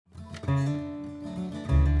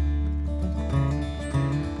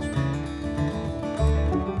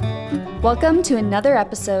Welcome to another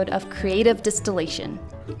episode of Creative Distillation.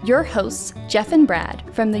 Your hosts, Jeff and Brad,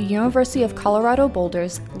 from the University of Colorado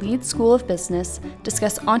Boulder's Leeds School of Business,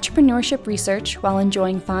 discuss entrepreneurship research while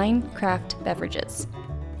enjoying fine craft beverages.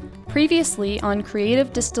 Previously on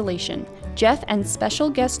Creative Distillation, Jeff and special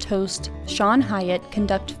guest host Sean Hyatt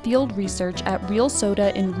conduct field research at Real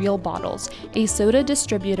Soda in Real Bottles, a soda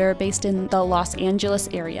distributor based in the Los Angeles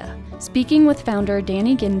area, speaking with founder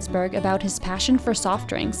Danny Ginsberg about his passion for soft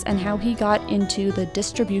drinks and how he got into the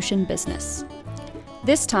distribution business.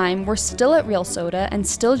 This time, we're still at Real Soda and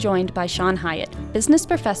still joined by Sean Hyatt, business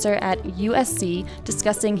professor at USC,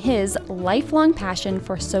 discussing his lifelong passion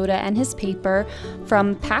for soda and his paper,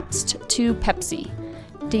 From Pabst to Pepsi.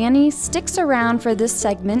 Danny sticks around for this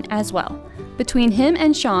segment as well. Between him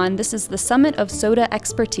and Sean, this is the summit of soda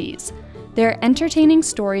expertise. Their entertaining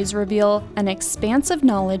stories reveal an expansive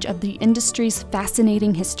knowledge of the industry's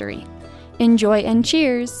fascinating history. Enjoy and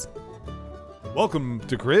cheers! Welcome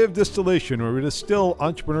to Creative Distillation, where we distill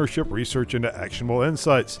entrepreneurship research into actionable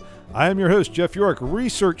insights. I am your host, Jeff York,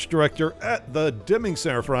 Research Director at the Deming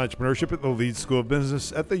Center for Entrepreneurship at the Leeds School of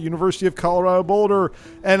Business at the University of Colorado Boulder.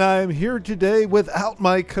 And I am here today without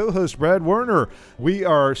my co-host, Brad Werner. We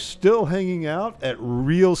are still hanging out at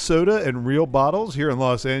Real Soda and Real Bottles here in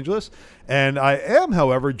Los Angeles. And I am,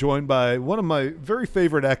 however, joined by one of my very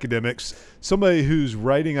favorite academics, somebody whose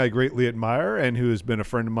writing I greatly admire and who has been a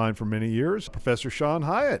friend of mine for many years, Professor Sean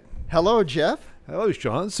Hyatt. Hello, Jeff. Hello,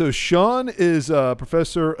 Sean. So Sean is a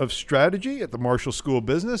professor of strategy at the Marshall School of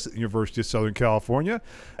Business at the University of Southern California.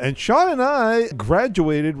 And Sean and I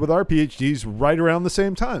graduated with our PhDs right around the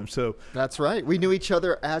same time. So that's right. We knew each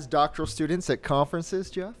other as doctoral students at conferences,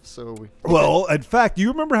 Jeff. Well, in fact, do you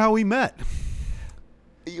remember how we met?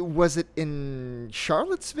 Was it in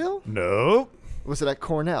Charlottesville? No. Was it at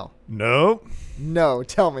Cornell? No. No.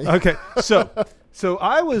 Tell me. Okay. So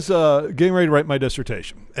I was getting ready to write my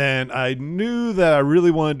dissertation, and I knew that I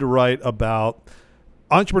really wanted to write about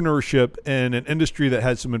entrepreneurship in an industry that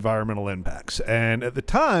had some environmental impacts. And at the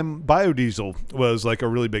time, biodiesel was like a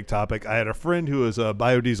really big topic. I had a friend who was a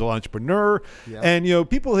biodiesel entrepreneur, and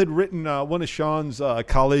people had written, one of Sean's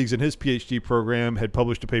colleagues in his PhD program had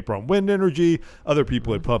published a paper on wind energy. Other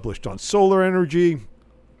people had published on solar energy.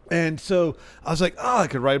 And so I was like, I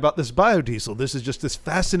could write about this biodiesel. This is just this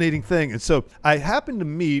fascinating thing. And so I happened to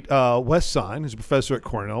meet Wes Sine, who's a professor at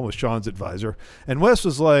Cornell, was Sean's advisor. And Wes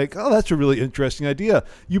was like, that's a really interesting idea.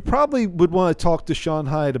 You probably would want to talk to Sean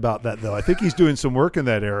Hyatt about that, though. I think he's doing some work in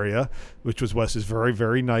that area, which was Wes's very,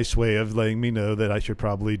 very nice way of letting me know that I should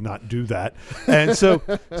probably not do that. And so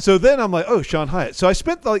then I'm like, Sean Hyatt. So I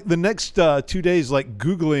spent the next 2 days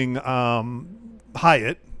Googling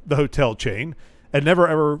Hyatt, the hotel chain, and never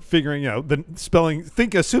ever figuring out the spelling,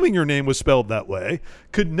 assuming your name was spelled that way,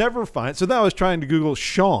 could never find. So now I was trying to Google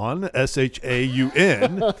Sean,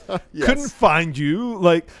 S-H-A-U-N, yes. Couldn't find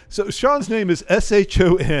you. So Sean's name is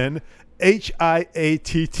S-H-O-N-H-I-A-T-T,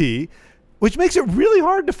 which makes it really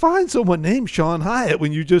hard to find someone named Sean Hyatt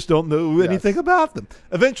when you just don't know anything about them.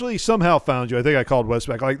 Eventually, somehow found you. I think I called Wes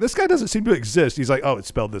back. This guy doesn't seem to exist. He's like, it's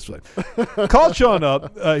spelled this way. Called Sean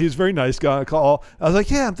up. He's a very nice guy. I was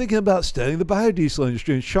like, I'm thinking about studying the biodiesel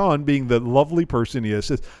industry. And Sean, being the lovely person he is,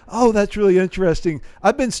 says, that's really interesting.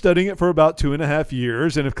 I've been studying it for about 2.5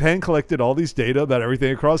 years and have hand collected all these data about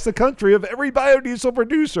everything across the country of every biodiesel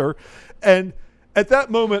producer. And at that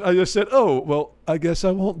moment, I just said, I guess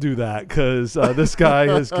I won't do that because this guy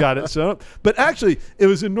has got it set up. But actually, it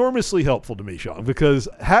was enormously helpful to me, Sean, because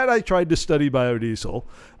had I tried to study biodiesel,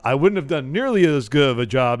 I wouldn't have done nearly as good of a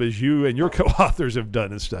job as you and your co-authors have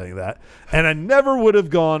done in studying that. And I never would have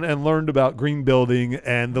gone and learned about green building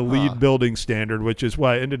and the LEED building standard, which is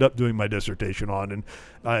why I ended up doing my dissertation on. And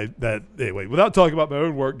anyway, without talking about my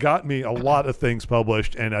own work, got me a lot of things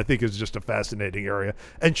published, and I think it's just a fascinating area.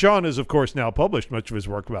 And Sean has, of course, now published much of his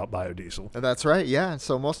work about biodiesel. That's right, yeah.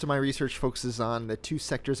 So most of my research focuses on the two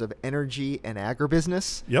sectors of energy and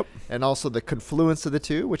agribusiness. Yep. And also the confluence of the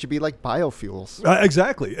two, which would be like biofuels.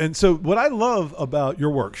 Exactly. And so what I love about your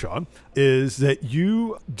work, Sean, is that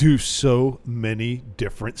you do so many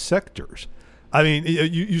different sectors. I mean,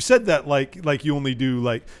 you said that like you only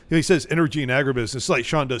do he says energy and agribusiness, like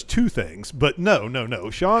Sean does two things, but no.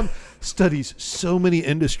 Sean studies so many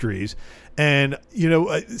industries. And,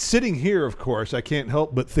 sitting here, of course, I can't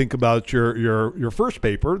help but think about your first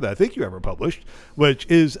paper that I think you ever published, which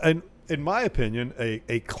is an in my opinion,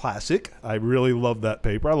 a classic. I really love that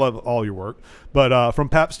paper. I love all your work. But From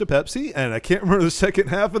Pabst to Pepsi, and I can't remember the second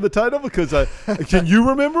half of the title because can you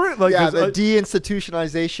remember it? Like, the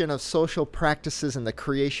deinstitutionalization of social practices and the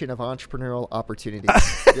creation of entrepreneurial opportunities.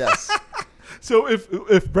 Yes. So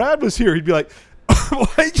if Brad was here, he'd be like,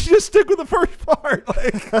 why'd you just stick with the first part?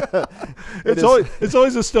 Like, it's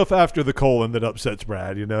always the stuff after the colon that upsets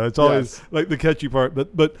Brad. It's always like the catchy part.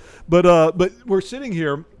 But we're sitting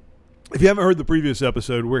here. If you haven't heard the previous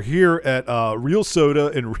episode, we're here at Real Soda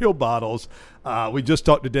in Real Bottles. We just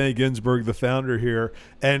talked to Danny Ginsberg, the founder here,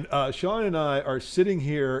 and Sean and I are sitting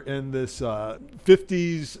here in this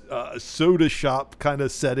 50s soda shop kind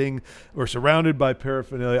of setting. We're surrounded by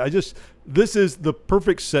paraphernalia. This is the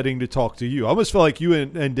perfect setting to talk to you. I almost felt like you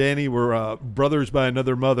and Danny were brothers by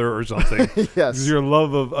another mother or something. Yes. Your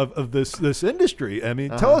love of this industry. I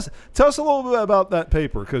mean, tell us a little bit about that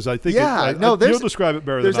paper, because I think you'll describe it better than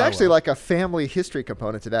I will. There's actually like a family history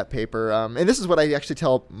component to that paper. And this is what I actually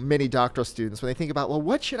tell many doctoral students when they think about, well,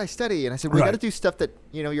 what should I study? And I said, we got to do stuff that,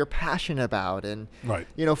 you're passionate about. And,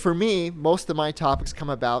 for me, most of my topics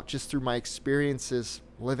come about just through my experiences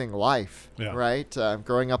living life, right?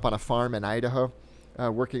 Growing up on a farm in Idaho,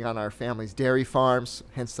 working on our family's dairy farms.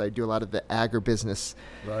 Hence, I do a lot of the agribusiness.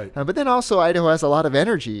 Right. But then also Idaho has a lot of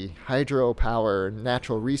energy, hydropower,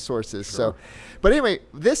 natural resources. Sure. So, but anyway,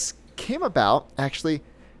 this came about actually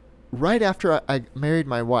right after I married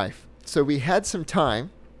my wife. So we had some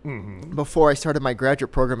time before I started my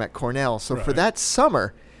graduate program at Cornell. So for that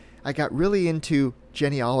summer, I got really into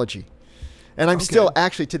genealogy. And I'm still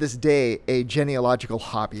actually to this day a genealogical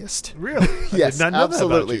hobbyist. Really? Yes, I did not know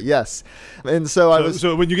absolutely. That about you. Yes. And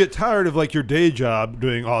so when you get tired of like your day job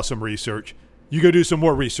doing awesome research, you go do some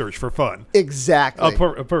more research for fun. Exactly.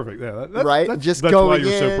 Perfect. Yeah, Just that's going why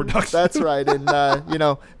you're in. So productive. That's right.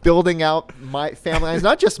 And building out my family,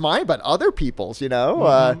 not just mine, but other people's.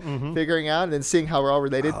 Figuring out and then seeing how we're all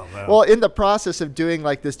related. Oh, well, in the process of doing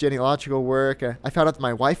like this genealogical work, I found out that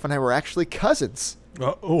my wife and I were actually cousins.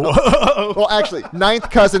 Well, actually, ninth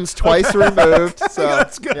cousins twice removed. So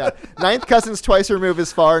that's good. Yeah, ninth cousins twice removed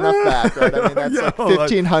is far enough back, right? I mean, that's like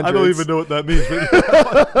 1500s. I don't even know what that means,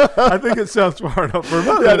 but I think it sounds far enough for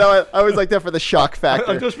me. Yeah, no, I always like that for the shock factor.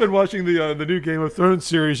 I've just been watching the new Game of Thrones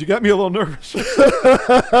series. You got me a little nervous.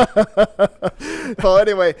 Well,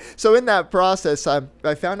 anyway, so in that process,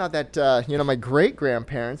 I found out that my great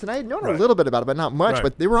grandparents, and I had known a little bit about it, but not much.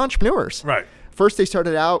 But they were entrepreneurs. Right. First, they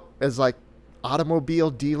started out as like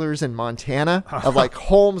automobile dealers in Montana of like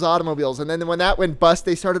Holmes automobiles. And then when that went bust,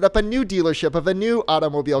 they started up a new dealership of a new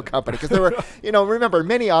automobile company. Because there were, remember,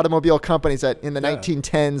 many automobile companies in the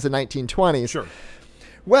 1910s and 1920s. Sure.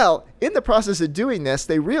 Well, in the process of doing this,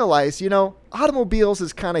 they realized, automobiles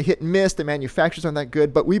is kind of hit and miss. The manufacturers aren't that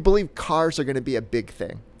good, but we believe cars are going to be a big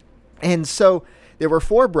thing. And so there were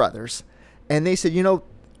four brothers, and they said,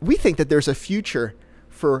 we think that there's a future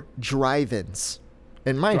for drive-ins.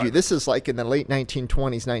 And mind you, this is like in the late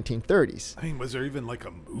 1920s, 1930s. I mean, was there even like a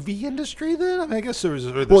movie industry then? I mean, I guess there was.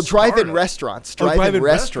 Drive-in restaurants. Drive-in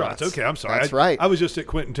restaurants. Okay, I'm sorry. That's right. I was just at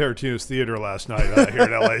Quentin Tarantino's theater last night here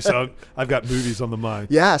in LA, so I've got movies on the mind.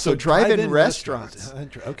 Yeah, so drive-in restaurants.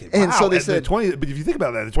 Okay, and wow. so they said, but if you think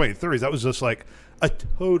about that, in the 2030s, that was just like a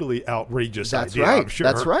totally outrageous idea. Right. I'm sure.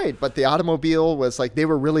 That's right. But the automobile was like, they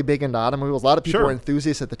were really big into automobiles. A lot of people were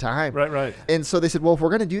enthusiasts at the time. Right. And so they said, well, if we're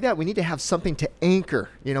going to do that, we need to have something to anchor.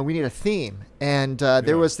 We need a theme. And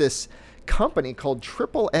there was this company called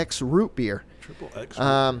Triple X Root Beer. Triple X.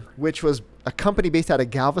 Which was a company based out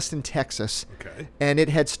of Galveston, Texas. Okay. And it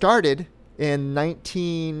had started in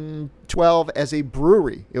 1912 as a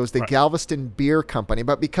brewery. It was the Galveston Beer Company.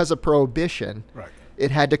 But because of Prohibition, it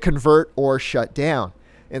had to convert or shut down.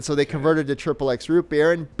 And so they converted to Triple X Root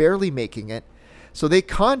Beer and barely making it. So they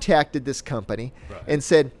contacted this company and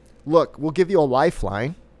said, look, we'll give you a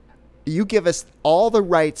lifeline. You give us all the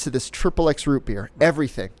rights to this Triple X Root Beer,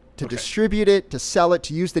 everything, to distribute it, to sell it,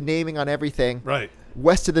 to use the naming on everything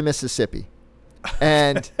west of the Mississippi.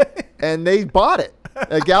 And they bought it.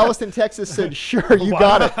 Galveston, Texas said, sure, you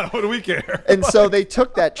got it. What do we care? And so they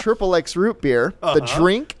took that Triple X Root Beer, the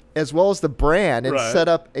drink, as well as the brand, and set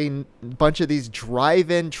up a bunch of these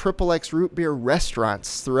drive-in Triple X Root Beer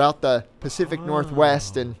restaurants throughout the Pacific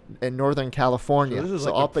Northwest and Northern California. So this is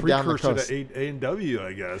like up and down the coast. To A&W,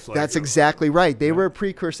 I guess. That's exactly right. They were a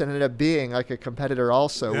precursor and ended up being like a competitor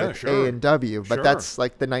also with A&W. But that's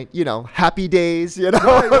like the Happy Days,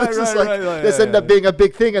 This ended up being a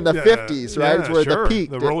big thing in the 50s, right? It's where the peak.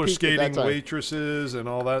 The roller skating waitresses and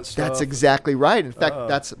all that stuff. That's exactly right. In fact,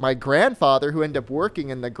 that's my grandfather who ended up working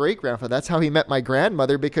in the great-grandfather. That's how he met my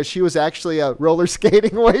grandmother, because she was actually a roller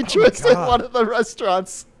skating waitress in one of the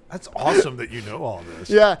restaurants. That's awesome that you know all this.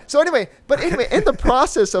 Yeah. So anyway, in the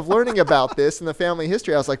process of learning about this and the family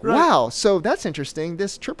history, I was like, wow, so that's interesting.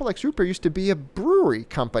 This XXX Root Beer used to be a brewery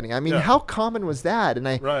company. I mean, how common was that? And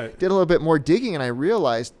I did a little bit more digging, and I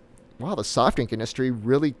realized, wow, the soft drink industry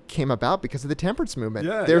really came about because of the temperance movement.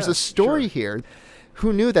 There's a story here.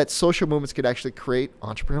 Who knew that social movements could actually create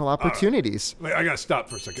entrepreneurial opportunities? Wait, I got to stop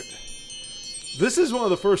for a second. This is one of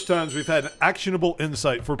the first times we've had an actionable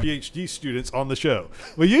insight for PhD students on the show.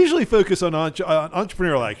 We usually focus on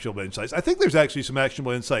entrepreneurial actionable insights. I think there's actually some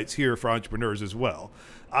actionable insights here for entrepreneurs as well.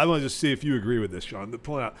 I want to just see if you agree with this, Sean, to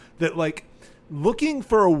point out that, like, looking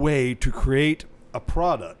for a way to create a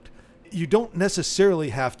product, you don't necessarily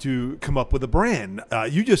have to come up with a brand.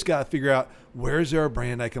 You just got to figure out, where is there a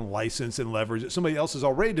brand I can license and leverage that somebody else has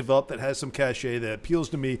already developed that has some cachet that appeals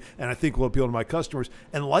to me and I think will appeal to my customers,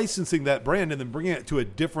 and licensing that brand and then bringing it to a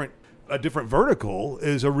different vertical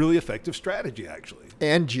is a really effective strategy, actually.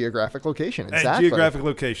 And geographic location, exactly. And geographic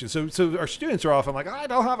location. So our students are often like, I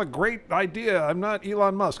don't have a great idea. I'm not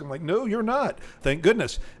Elon Musk. I'm like, no, you're not. Thank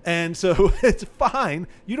goodness. And so it's fine.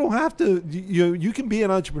 You don't have to, you can be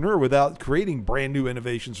an entrepreneur without creating brand new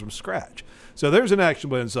innovations from scratch. So there's an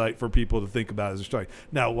actionable insight for people to think about as they're starting.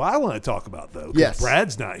 Now, what I want to talk about, though, because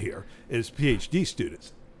Brad's not here, is PhD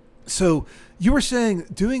students. So you were saying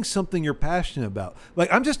doing something you're passionate about.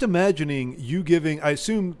 Like, I'm just imagining you giving, I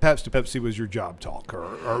assume Paps to Pepsi was your job talk,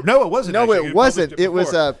 or no, it wasn't. No, it wasn't. It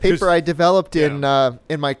was a paper I developed in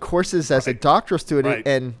my courses as a doctoral student,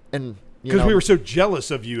 and because we were so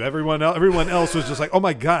jealous of you. Everyone else was just like, oh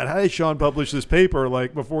my God, how did Sean publish this paper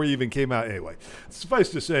like before he even came out? Anyway, suffice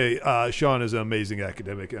to say, Sean is an amazing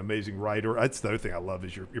academic, an amazing writer. That's the other thing I love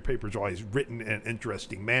is your papers are always written in an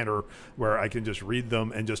interesting manner where I can just read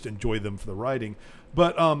them and just enjoy them for the writing.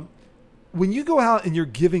 But when you go out and you're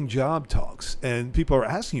giving job talks and people are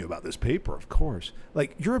asking you about this paper, of course,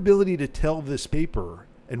 like your ability to tell this paper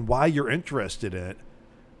and why you're interested in it,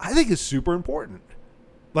 I think is super important.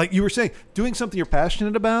 Like you were saying, doing something you're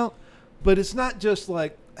passionate about, but it's not just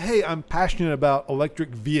like, hey, I'm passionate about electric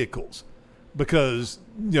vehicles because,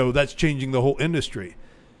 that's changing the whole industry.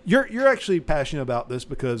 You're actually passionate about this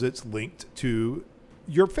because it's linked to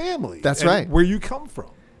your family. That's right. Where you come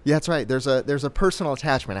from. Yeah, that's right. There's a personal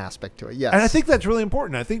attachment aspect to it. Yes. And I think that's really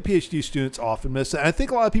important. I think PhD students often miss that. I think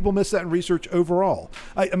a lot of people miss that in research overall.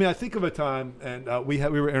 I mean, I think of a time, and we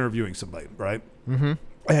were interviewing somebody, right? Mm-hmm.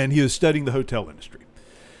 And he was studying the hotel industry.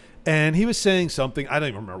 And he was saying something, I don't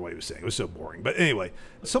even remember what he was saying. It was so boring. But anyway,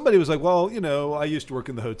 somebody was like, well, I used to work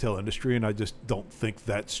in the hotel industry, and I just don't think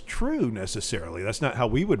that's true necessarily. That's not how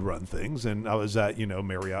we would run things. And I was at,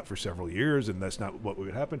 Marriott for several years, and that's not what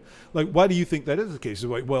would happen. Like, why do you think that is the case?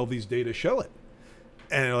 It's like, well, these data show it.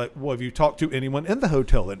 And they're like, well, have you talked to anyone in the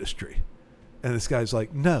hotel industry? And this guy's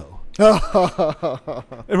like, no.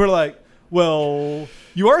 And we're like, well,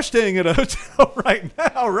 you are staying at a hotel right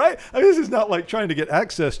now, right? I mean, this is not like trying to get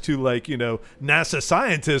access to NASA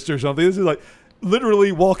scientists or something. This is like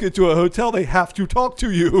literally walk into a hotel. They have to talk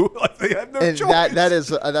to you. Like they have no choice.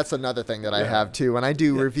 That's another thing that I have too. When I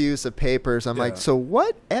do reviews of papers, I'm like, so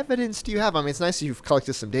what evidence do you have? I mean, it's nice that you've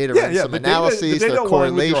collected some data, some analyses, the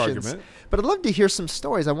correlations. But I'd love to hear some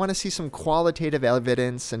stories. I want to see some qualitative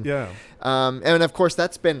evidence. And of course,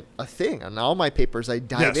 that's been a thing. On all my papers, I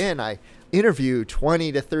dive in. I interview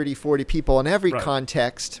 20 to 30, 40 people in every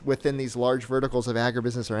context within these large verticals of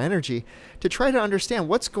agribusiness or energy to try to understand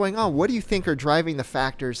what's going on. What do you think are driving the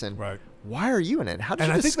factors, and why are you in it? How did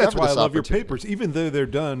you discover this? And I think that's why I love your papers, even though they're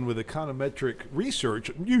done with econometric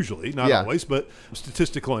research, usually, not always, but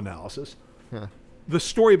statistical analysis. The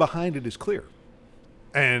story behind it is clear.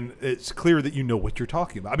 And it's clear that you know what you're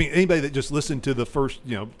talking about. I mean, anybody that just listened to the first,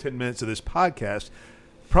 10 minutes of this podcast,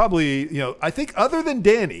 probably, I think other than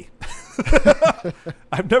Danny,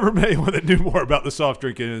 I've never met anyone that knew more about the soft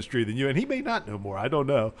drink industry than you, and he may not know more. I don't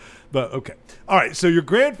know, but okay. All right, so your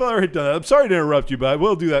grandfather had done that. I'm sorry to interrupt you, but I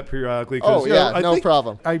will do that periodically. No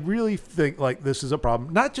problem. I really think this is a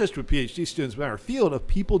problem, not just with PhD students, but in our field of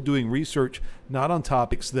people doing research, not on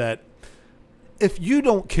topics that if you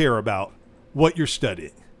don't care about what you're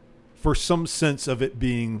studying for some sense of it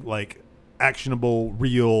being like actionable,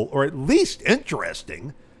 real, or at least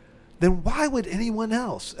interesting, then why would anyone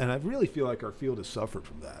else? And I really feel like our field has suffered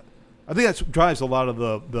from that. I think that drives a lot of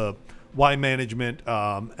the why management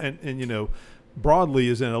and broadly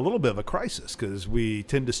is in a little bit of a crisis because we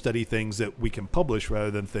tend to study things that we can publish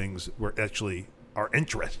rather than things where actually are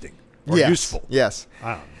interesting or useful. Yes.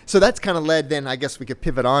 So that's kind of led then, I guess we could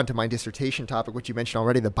pivot on to my dissertation topic, which you mentioned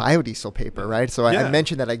already, the biodiesel paper, right? So I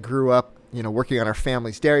mentioned that I grew up working on our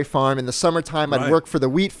family's dairy farm. In the summertime, I'd work for the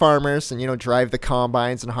wheat farmers and, drive the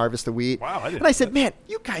combines and harvest the wheat. Wow, and I said, man,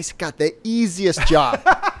 you guys got the easiest job.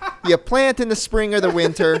 You plant in the spring or the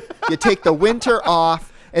winter. You take the winter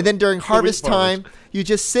off. And then during harvest time, you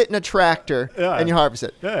just sit in a tractor and you harvest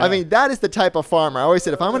it. Yeah. I mean, that is the type of farmer. I always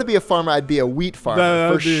said, if I'm going to be a farmer, I'd be a wheat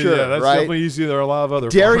farmer for sure. Yeah, that's definitely easy. There are a lot of other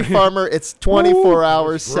dairy farmer. It's 24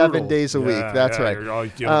 hours, it's brutal. 7 days a week. That's right. You're all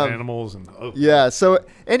dealing animals and yeah. So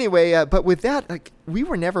anyway, but with that, we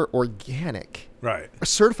were never organic. Right.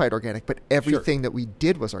 Certified organic, but everything that we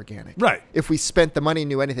did was organic. Right. If we spent the money and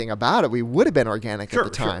knew anything about it, we would have been organic at the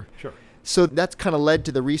time. Sure. So that's kind of led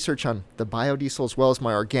to the research on the biodiesel as well as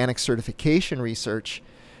my organic certification research,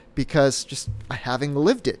 because just having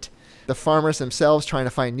lived it. The farmers themselves trying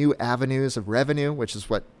to find new avenues of revenue, which is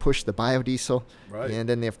what pushed the biodiesel. Right. And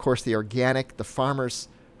then, of course, the organic, the farmers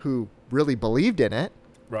who really believed in it.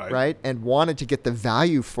 Right. And wanted to get the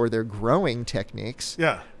value for their growing techniques.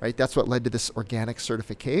 Yeah. Right. That's what led to this organic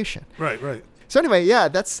certification. Right. So anyway, yeah,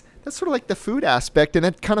 that's sort of like the food aspect, and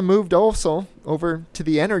it kind of moved also over to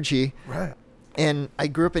the energy. Right. And I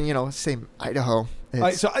grew up in, same Idaho.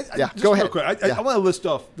 Go ahead. Quick. I want to list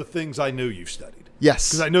off the things I know you've studied.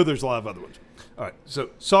 Yes. Because I know there's a lot of other ones. All right.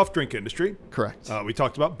 So soft drink industry. Correct. We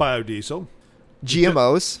talked about biodiesel.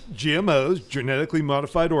 GMOs, genetically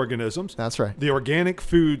modified organisms. That's right. The organic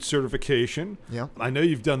food certification. Yeah. I know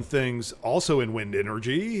you've done things also in wind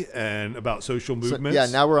energy and about social movements.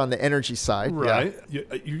 So, now we're on the energy side. Right. Yeah.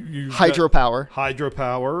 You hydropower.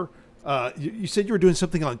 Hydropower. You said you were doing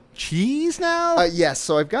something on cheese now? Yes.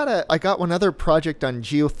 So I got one other project on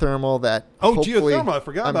geothermal that geothermal. I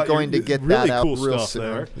forgot about. I'm going to get really that out cool real stuff soon.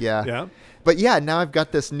 There. Yeah. But yeah, now I've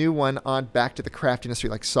got this new one on back to the craft industry,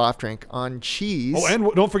 like soft drink on cheese. Oh, and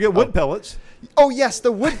don't forget wood pellets. Oh yes,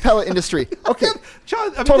 the wood pellet industry. Okay,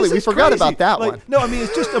 John, totally. We forgot about that one. No,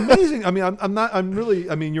 it's just amazing.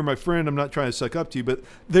 You're my friend. I'm not trying to suck up to you, but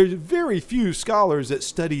there's very few scholars that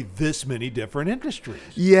study this many different industries.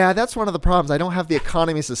 Yeah, that's one of the problems. I don't have the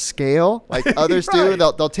economies of scale like others do.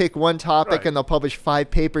 They'll take one topic and they'll publish 5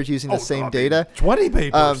 papers using the same data. 20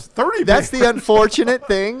 papers, 30 That's papers. the unfortunate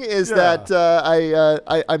thing is that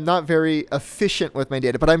I'm not very efficient with my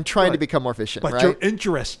data, but I'm trying to become more efficient. But you're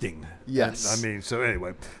interesting. Yes. So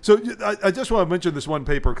anyway. So I just want to mention this one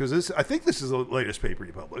paper because I think this is the latest paper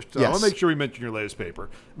you published. So I want to make sure we mention your latest paper.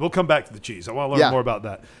 We'll come back to the cheese. I want to learn more about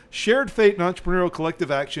that. Shared Fate and Entrepreneurial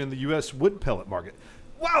Collective Action in the U.S. Wood Pellet Market.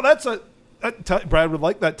 Wow, Brad would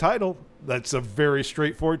like that title. That's a very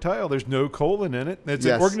straightforward title. There's no colon in it. It's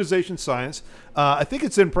an organization science. I think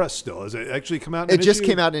it's in press still. Has it actually come out in an issue? It just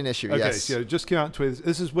came out in issue, yes. Okay, so it just came out in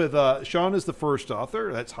This is with Sean is the first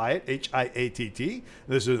author. That's Hyatt, Hiatt.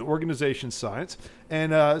 This is an organization science.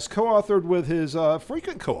 And it's co-authored with his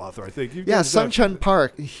frequent co-author, I think. Sung-Chun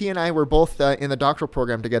Park. He and I were both in the doctoral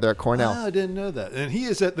program together at Cornell. I didn't know that. And he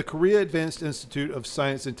is at the Korea Advanced Institute of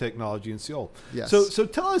Science and Technology in Seoul. Yes. So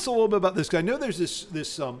tell us a little bit about this guy. I know there's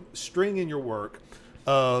this string in your work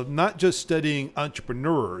of not just studying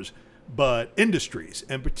entrepreneurs, but industries,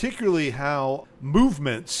 and particularly how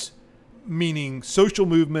movements, meaning social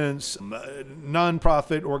movements,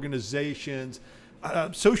 nonprofit organizations,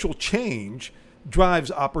 social change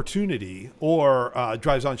drives opportunity or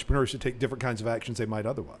drives entrepreneurs to take different kinds of actions they might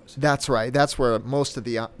otherwise. That's right. That's where most of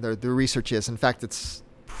the research is. In fact, it's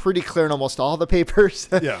pretty clear in almost all the papers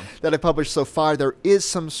that I published so far. There is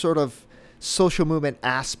some sort of social movement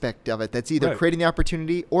aspect of it that's either creating the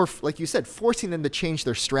opportunity or, like you said, forcing them to change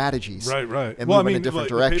their strategies. Right. And move in a different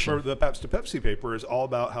direction. The Paps to Pepsi paper is all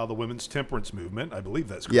about how the women's temperance movement, I believe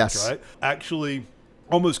that's correct, right? Actually,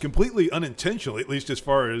 almost completely unintentionally, at least as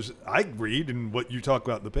far as I read and what you talk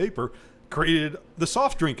about in the paper, created the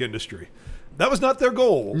soft drink industry. That was not their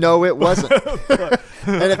goal. No, it wasn't.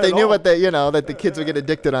 And if they knew that the kids would get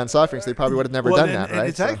addicted on soft drinks, they probably would have never done that, right? And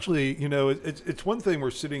it's actually, it's one thing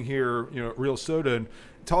we're sitting here, at Real Soda and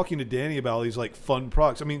talking to Danny about all these like fun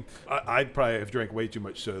products. I mean, I probably have drank way too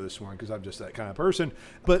much soda this morning because I'm just that kind of person.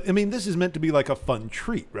 But I mean, this is meant to be like a fun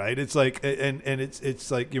treat, right? It's like, and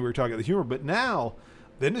it's like we were talking about the humor, but now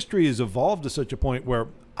the industry has evolved to such a point where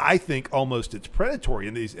I think almost it's predatory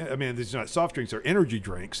in these. I mean, these are not soft drinks; they're energy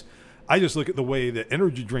drinks. I just look at the way that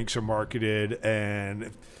energy drinks are marketed,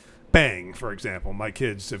 and Bang, for example. My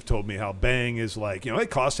kids have told me how Bang is like, it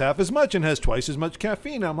costs half as much and has twice as much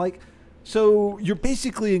caffeine. I'm like, so you're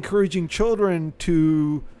basically encouraging children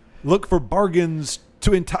to look for bargains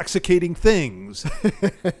to intoxicating things.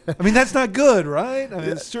 I mean, that's not good, right? I mean,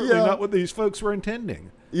 it's certainly not what these folks were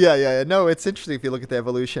intending. Yeah. No, it's interesting if you look at the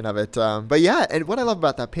evolution of it. But yeah, and what I love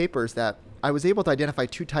about that paper is that I was able to identify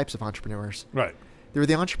 2 types of entrepreneurs. Right. There were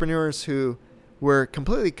the entrepreneurs who were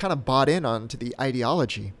completely kind of bought in onto the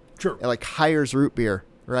ideology. Sure. Like Hires Root Beer,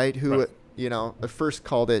 right? Who, at first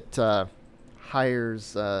called it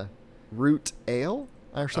Hires Root Ale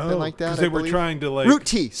or something like that. Because they were trying to Root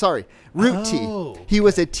Tea, sorry. Root Tea. He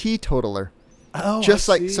was a teetotaler. Oh,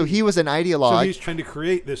 so he was an ideologue. So he's trying to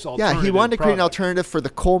create this alternative. Yeah, he wanted to create an alternative for the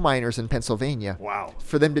coal miners in Pennsylvania. Wow.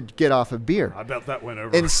 For them to get off of beer. I bet that went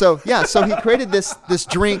over. And so he created this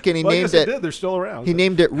drink and he named it. They're still around. He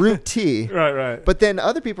named it Root Tea. Right. But then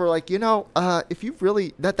other people are like, if you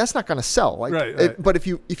really that's not going to sell. Like, right. But if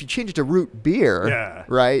you change it to root beer,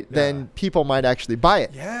 then people might actually buy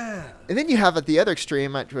it. Yeah. And then you have at the other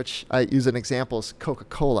extreme, which I use an example, is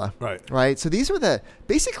Coca-Cola. Right. So these were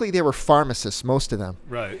basically they were pharmacists, most of them.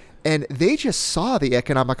 Right. And they just saw the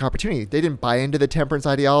economic opportunity. They didn't buy into the temperance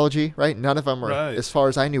ideology, right? None of them were, as far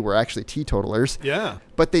as I knew, were actually teetotalers. Yeah.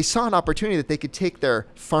 But they saw an opportunity that they could take their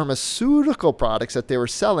pharmaceutical products that they were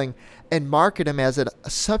selling and market them as a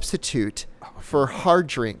substitute for hard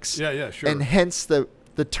drinks. Yeah, sure. And hence the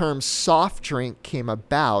term soft drink came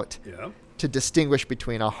about. Yeah. To distinguish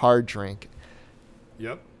between a hard drink.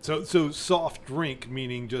 Yep. So soft drink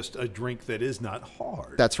meaning just a drink that is not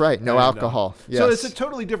hard. That's right. No alcohol. Yes. So it's a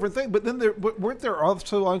totally different thing. But then weren't there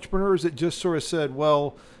also entrepreneurs that just sort of said,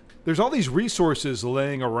 well, there's all these resources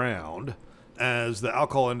laying around as the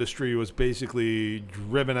alcohol industry was basically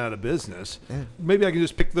driven out of business. Yeah. Maybe I can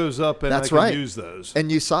just pick those up and use those.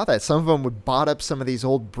 And you saw that. Some of them would bought up some of these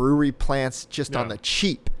old brewery plants just on the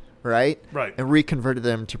cheap. Right. And reconverted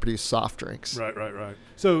them to produce soft drinks. Right.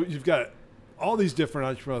 So you've got all these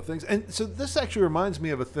different entrepreneurial things. And so this actually reminds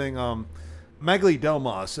me of a thing. Magali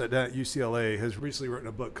Delmas at UCLA has recently written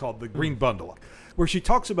a book called The Green Bundle, where she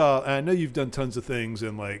talks about, and I know you've done tons of things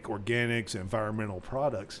in like organics and environmental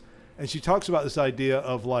products. And she talks about this idea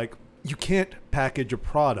of like, you can't package a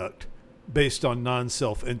product based on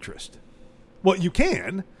non-self-interest. Well, you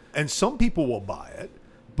can, and some people will buy it.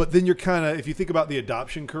 But then you're kind of, if you think about the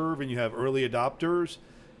adoption curve and you have early adopters,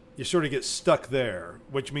 you sort of get stuck there,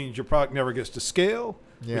 which means your product never gets to scale,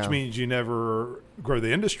 which means you never grow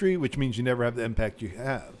the industry, which means you never have the impact you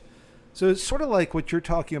have. So it's sort of like what you're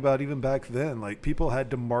talking about even back then. Like people had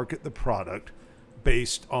to market the product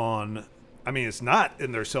based on, it's not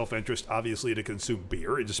in their self-interest, obviously, to consume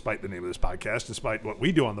beer, despite the name of this podcast, despite what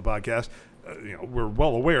we do on the podcast. We're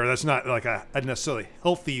well aware that's not like a necessarily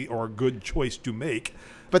healthy or a good choice to make.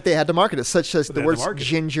 But they had to market it, such as the words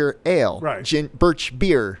ginger ale, birch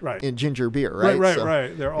beer, and ginger beer, right?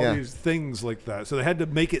 Right. There are all these things like that. So they had to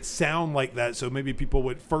make it sound like that, so maybe people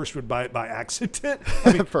would buy it by accident.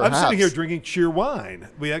 I'm sitting here drinking Cheer wine.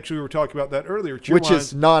 We were talking about that earlier. Which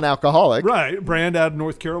is non-alcoholic. Right. Brand out of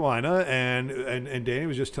North Carolina. And Danny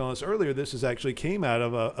was just telling us earlier, this is actually came out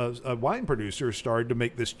of a wine producer started to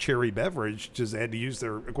make this cherry beverage because they had to use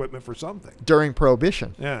their equipment for something. During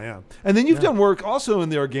Prohibition. Yeah. And then you've done work also in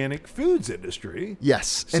the organic foods industry.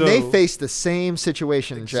 Yes. And they faced the same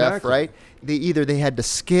situation, Jeff, right? They had to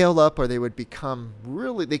scale up or they would become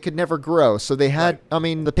they could never grow. So they had,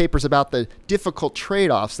 the papers about the difficult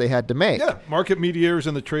trade-offs they had to make. Yeah. Market mediators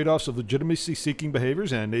and the trade-offs of legitimacy-seeking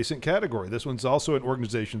behaviors and nascent category. This one's also in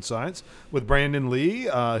organization science with Brandon Lee,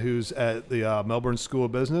 who's at the Melbourne School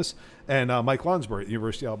of Business, and Mike Lonsbury at the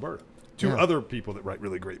University of Alberta. Two other people that write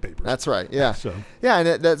really great papers. That's right. Yeah.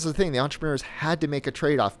 And that's the thing. The entrepreneurs had to make a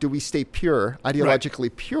trade-off. Do we stay pure,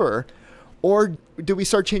 ideologically pure, or do we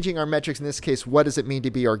start changing our metrics? In this case, what does it mean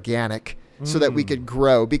to be organic so that we could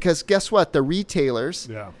grow? Because guess what? The retailers,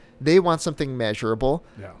 they want something measurable,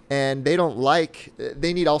 and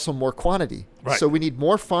they need also more quantity. Right. So we need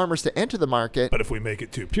more farmers to enter the market. But if we make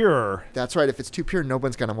it too pure. That's right. If it's too pure, no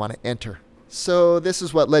one's going to want to enter. So this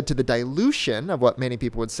is what led to the dilution of what many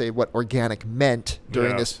people would say what organic meant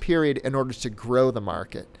during this period in order to grow the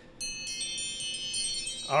market.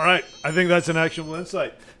 All right. I think that's an actionable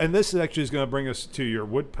insight. And this actually is going to bring us to your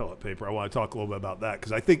wood pellet paper. I want to talk a little bit about that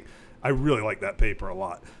because I really like that paper a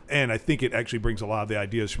lot. And I think it actually brings a lot of the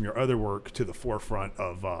ideas from your other work to the forefront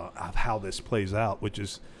of how this plays out, which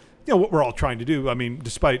is what we're all trying to do.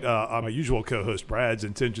 Despite my usual co-host Brad's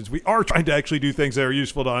intentions, we are trying to actually do things that are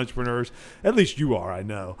useful to entrepreneurs. At least you are, I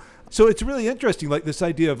know. So it's really interesting, like this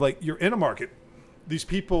idea of like you're in a market. These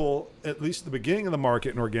people, at least at the beginning of the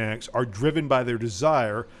market in organics, are driven by their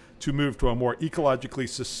desire to move to a more ecologically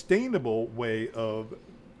sustainable way of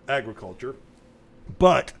agriculture.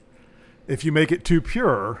 But if you make it too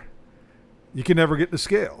pure, you can never get to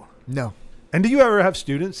scale. No. And do you ever have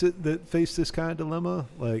students that face this kind of dilemma?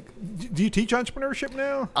 Like, do you teach entrepreneurship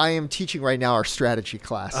now? I am teaching right now our strategy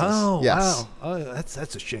classes. Oh, yes. Wow.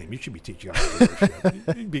 That's a shame. You should be teaching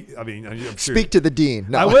entrepreneurship. I'm sure. Speak to the dean.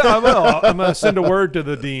 No. I will. I'm going to send a word to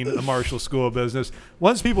the dean of the Marshall School of Business.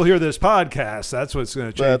 Once people hear this podcast, that's what's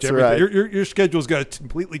going to change everything. Right. Your schedule's got to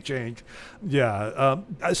completely change. Yeah.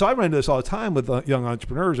 So I run into this all the time with young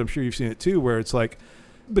entrepreneurs. I'm sure you've seen it too, where it's like,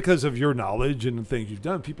 because of your knowledge and the things you've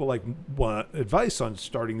done, people like want advice on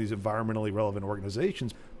starting these environmentally relevant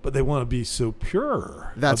organizations, but they want to be so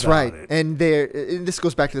pure. That's right. And this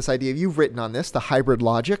goes back to this idea you've written on this, the hybrid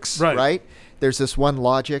logics, right? There's this one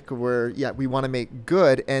logic where, we want to make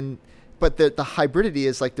good, but the hybridity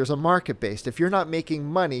is like there's a market based. If you're not making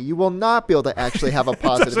money, you will not be able to actually have a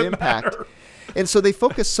positive impact. Matter. And so they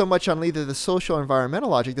focus so much on either the social or environmental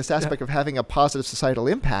logic, this aspect of having a positive societal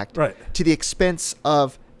impact, to the expense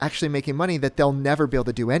of actually making money, that they'll never be able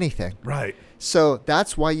to do anything. Right. So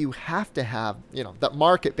that's why you have to have, that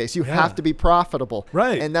market base. You have to be profitable.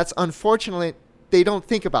 Right. And that's, unfortunately, they don't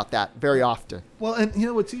think about that very often. Well, and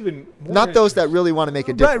what's even more not those that really want to make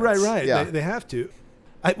a difference. Right. Yeah. They have to.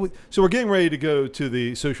 So we're getting ready to go to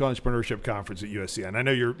the Social Entrepreneurship Conference at USC, and I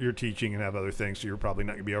know you're teaching and have other things, so you're probably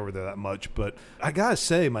not going to be over there that much. But I gotta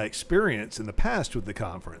say, my experience in the past with the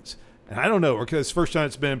conference, and I don't know, because it's the first time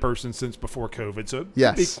it's been in person since before COVID, so it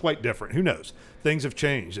could be quite different. Who knows? Things have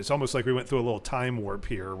changed. It's almost like we went through a little time warp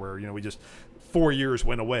here, where we just 4 years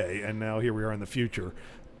went away, and now here we are in the future.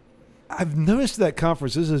 I've noticed that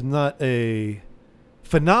conference. This is not a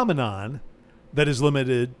phenomenon that is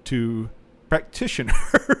limited to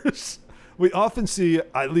practitioners. We often see,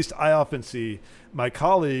 at least I often see, my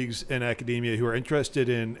colleagues in academia who are interested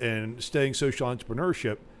in studying social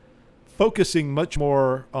entrepreneurship focusing much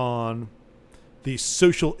more on the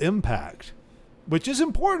social impact, which is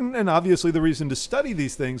important and obviously the reason to study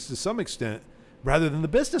these things to some extent, rather than the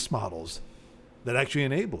business models that actually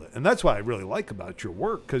enable it. And that's what I really like about your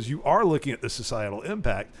work, because you are looking at the societal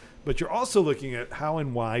impact, but you're also looking at how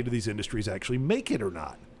and why do these industries actually make it or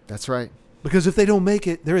not. That's right. Because if they don't make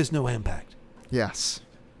it, there is no impact. Yes.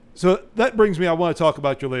 So that brings me, I want to talk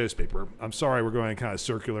about your latest paper. I'm sorry we're going kind of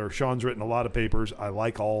circular. Sean's written a lot of papers. I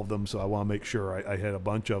like all of them, so I want to make sure I hit a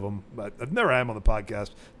bunch of them. But I've never had him on the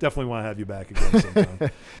podcast. Definitely want to have you back again sometime.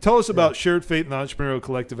 Tell us about Shared Fate and Entrepreneurial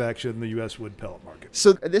Collective Action in the U.S. wood pellet market.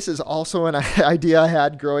 So this is also an idea I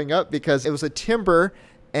had growing up, because it was a timber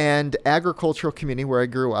and agricultural community where I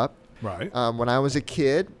grew up. Right. When I was a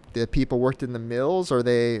kid, the people worked in the mills, or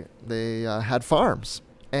they had farms.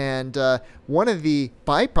 And one of the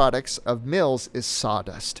byproducts of mills is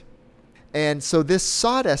sawdust. And so this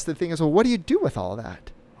sawdust, the thing is, well, what do you do with all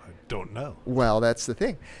that? I don't know. Well, that's the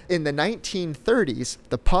thing. In the 1930s,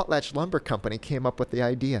 the Potlatch Lumber Company came up with the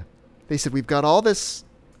idea. They said, we've got all this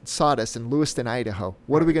sawdust in Lewiston, Idaho.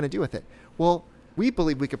 What are we going to do with it? Well, we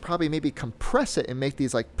believe we could probably maybe compress it and make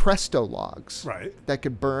these like Presto logs that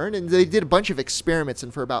could burn. And they did a bunch of experiments,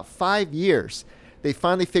 and for about 5 years, they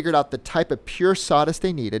finally figured out the type of pure sawdust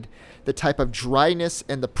they needed, the type of dryness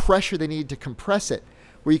and the pressure they needed to compress it,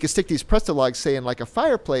 where you could stick these Presto logs, say, in like a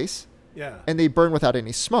fireplace, and they burn without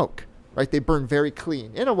any smoke, right? They burn very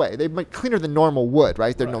clean. In a way, they might cleaner than normal wood,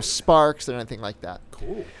 right? There are no sparks or anything like that.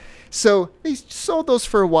 Cool. So they sold those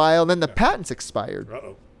for a while, and then the patents expired.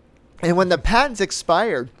 Uh-oh. And when the patents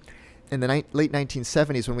expired in the late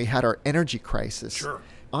 1970s, when we had our energy crisis,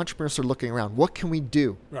 entrepreneurs are looking around. What can we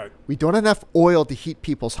do? Right. We don't have enough oil to heat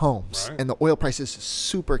people's homes, and the oil price is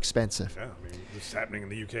super expensive. Yeah, I mean, it's happening in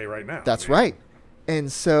the UK right now. That's right.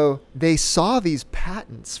 And so they saw these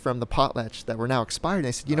patents from the potlatch that were now expired, and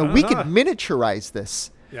they said, we could miniaturize this.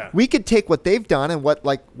 Yeah. We could take what they've done and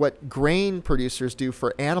what grain producers do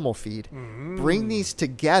for animal feed, bring these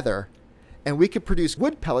together, and we could produce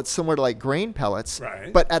wood pellets similar to like grain pellets,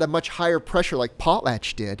 but at a much higher pressure like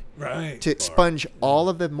potlatch did, to expunge all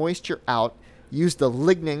of the moisture out, use the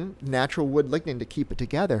lignin, natural wood lignin, to keep it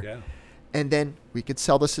together. And then we could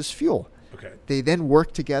sell this as fuel. Okay. They then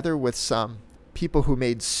worked together with some people who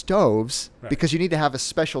made stoves, because you need to have a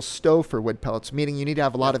special stove for wood pellets, meaning you need to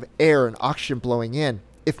have a lot of air and oxygen blowing in.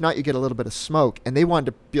 If not, you get a little bit of smoke. And they wanted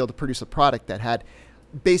to be able to produce a product that had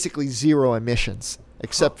basically zero emissions,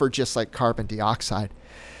 except for just like carbon dioxide.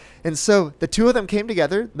 And so the two of them came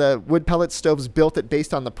together. The wood pellet stoves built it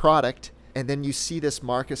based on the product. And then you see this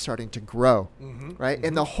market starting to grow, right?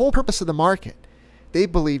 And the whole purpose of the market, they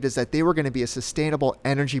believed, is that they were going to be a sustainable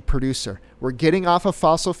energy producer. We're getting off of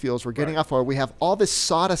fossil fuels. We're getting off oil. We have all this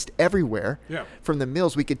sawdust everywhere from the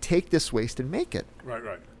mills. We could take this waste and make it.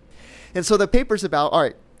 Right. And so the paper's about, all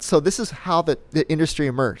right, so this is how the industry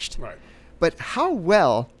emerged. But how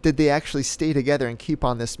well did they actually stay together and keep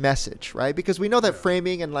on this message, right? Because we know that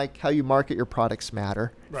framing and like how you market your products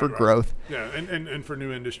matter for growth. Yeah, and for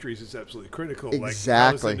new industries, it's absolutely critical. Exactly. Like,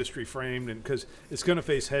 how is the industry framed? And because it's going to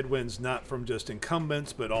face headwinds not from just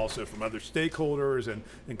incumbents, but also from other stakeholders. And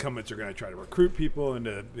incumbents are going to try to recruit people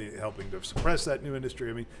into helping to suppress that new industry.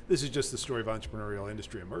 I mean, this is just the story of entrepreneurial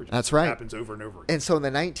industry emergence. That's right. It happens over and over again. And so in the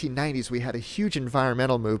 1990s, we had a huge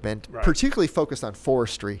environmental movement, particularly focused on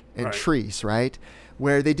forestry and trees, right?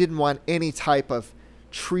 Where they didn't want any type of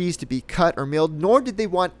trees to be cut or milled, nor did they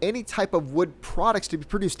want any type of wood products to be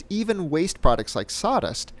produced, even waste products like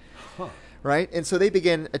sawdust. Right? And so they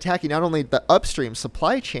began attacking not only the upstream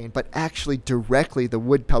supply chain, but actually directly the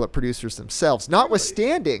wood pellet producers themselves.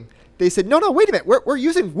 Notwithstanding, they said, no, wait a minute, we're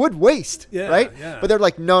using wood waste, right? Yeah. But they're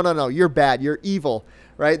like, no, you're bad, you're evil,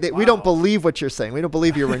 right? We don't believe what you're saying. We don't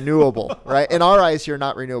believe you're renewable, right? In our eyes, you're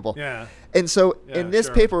not renewable. Yeah. And so in this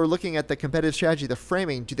paper, we're looking at the competitive strategy, the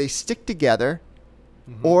framing. Do they stick together?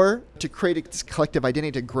 Or to create a collective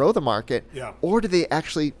identity to grow the market, or do they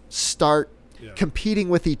actually start competing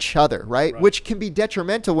with each other, right? Which can be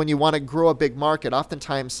detrimental when you want to grow a big market.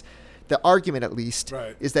 Oftentimes, the argument at least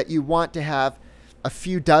is that you want to have a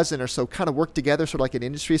few dozen or so kind of work together, sort of like an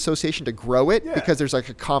industry association to grow it because there's like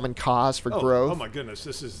a common cause for growth. Oh my goodness,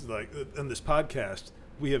 this is like, in this podcast,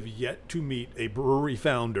 we have yet to meet a brewery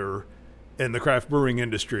founder in the craft brewing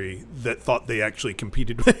industry that thought they actually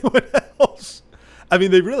competed with anyone else. I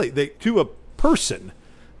mean, they to a person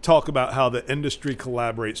talk about how the industry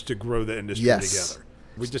collaborates to grow the industry together.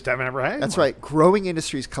 We just haven't ever had. That's right. Growing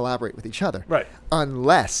industries collaborate with each other. Right.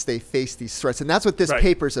 Unless they face these threats. And that's what this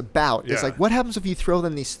paper is about. It's like, what happens if you throw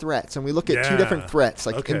them these threats? And we look at two different threats,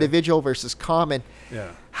 like individual versus common.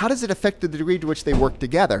 Yeah. How does it affect the degree to which they work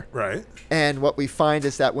together? Right. And what we find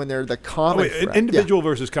is that when they're the common threat. Individual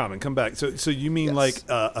versus common. Come back. So you mean like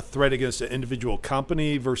a threat against an individual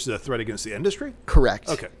company versus a threat against the industry? Correct.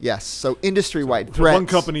 Okay. Yes. So industry-wide threats. One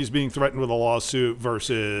company is being threatened with a lawsuit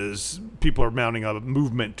versus people are mounting a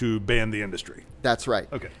movement to ban the industry. That's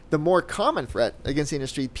right. Okay. The more common threat against the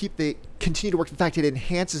industry, they continue to work. In fact, it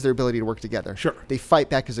enhances their ability to work together. Sure. They fight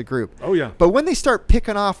back as a group. Oh, yeah. But when they start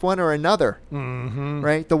picking off one or another,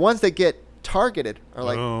 right, the ones that get targeted are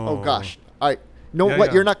like, oh gosh, all right,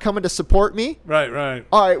 you're not coming to support me? Right.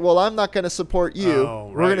 All right, well, I'm not going to support you.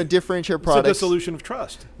 We're going to differentiate products. It's a dissolution of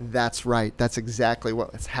trust. That's right. That's exactly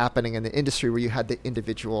what's happening in the industry where you had the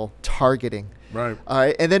individual targeting. Right. All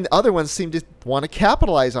right, and then other ones seem to want to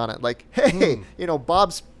capitalize on it. Like, hey,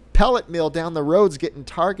 Bob's pellet mill down the road's getting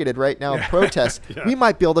targeted right now in protest. We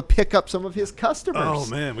might be able to pick up some of his customers. Oh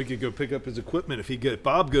man, we could go pick up his equipment if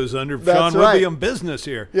Bob goes under. Sean would be in business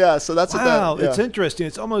here. Yeah, so that's it's interesting.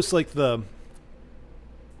 It's almost like so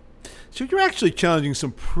you're actually challenging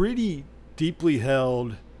some pretty deeply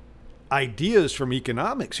held ideas from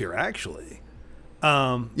economics here, actually.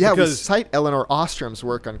 We cite Elinor Ostrom's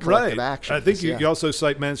work on collective action. I think you also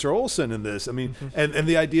cite Mansur Olson in this. I mean, and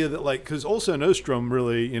the idea that because Olson and Ostrom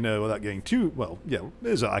really, without getting too, it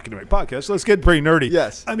is an academic podcast, so let's get pretty nerdy.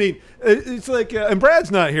 Yes. I mean, it's like, and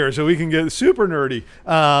Brad's not here, so we can get super nerdy.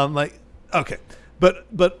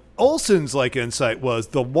 But Olson's insight was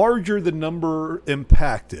the larger the number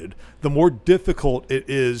impacted, the more difficult it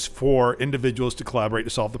is for individuals to collaborate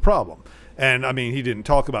to solve the problem. And I mean, he didn't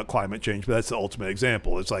talk about climate change, but that's the ultimate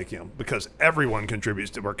example. It's like, because everyone we're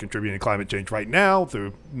contributing to climate change right now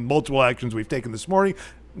through multiple actions we've taken this morning,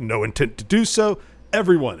 no intent to do so.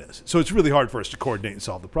 Everyone is. So it's really hard for us to coordinate and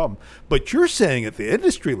solve the problem. But you're saying at the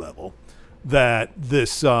industry level that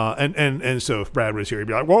this, and so if Brad was here, he'd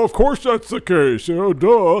be like, well, of course that's the case. Oh,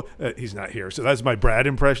 duh. He's not here. So that's my Brad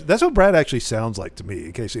impression. That's what Brad actually sounds like to me,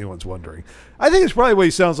 in case anyone's wondering. I think it's probably what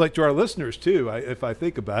he sounds like to our listeners, too, if I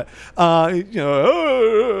think about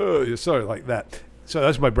it. Sort of like that. So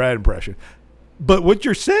that's my Brad impression. But what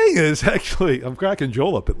you're saying is actually, I'm cracking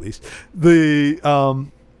Joel up at least, the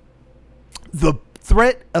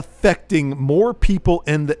threat affecting more people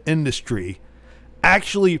in the industry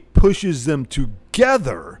actually pushes them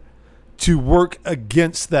together to work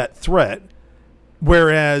against that threat,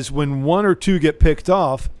 whereas when one or two get picked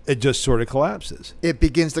off, it just sort of collapses. It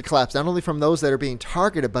begins to collapse, not only from those that are being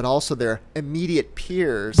targeted, but also their immediate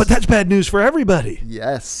peers. But that's bad news for everybody.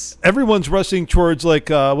 Yes. Everyone's rushing towards,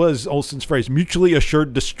 what is Olson's phrase, mutually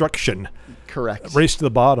assured destruction. Correct. Race to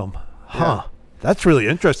the bottom. Huh. Yeah. That's really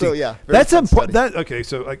interesting. So, yeah. That's important. Okay,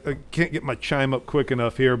 so I can't get my chime up quick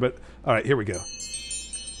enough here, but all right, here we go.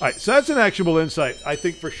 All right, so that's an actionable insight, I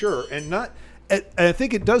think, for sure. And I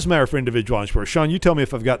think it does matter for individual entrepreneurs. Sean, you tell me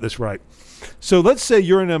if I've got this right. So let's say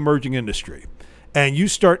you're in an emerging industry and you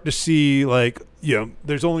start to see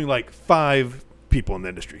there's only 5 people in the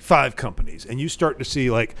industry, 5 companies, and you start to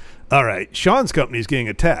see like, all right, Sean's company is getting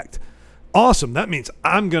attacked. Awesome. That means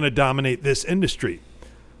I'm going to dominate this industry.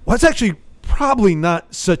 Well, it's actually probably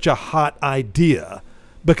not such a hot idea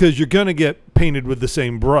because you're going to get painted with the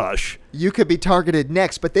same brush. You could be targeted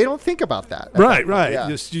next, but they don't think about that. Right. Yeah.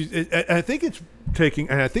 I think it's taking,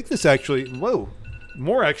 and I think this actually,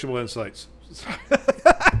 more actual insights.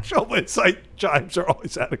 Actual insight chimes are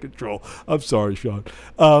always out of control. I'm sorry, Sean.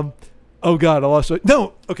 Oh God, I lost it.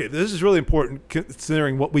 No, okay, this is really important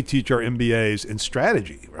considering what we teach our MBAs in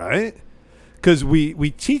strategy, right? Because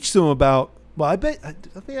we teach them about, let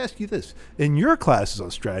me ask you this. In your classes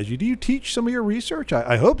on strategy, do you teach some of your research?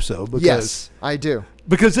 I hope so. Because, yes, I do.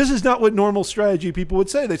 Because this is not what normal strategy people would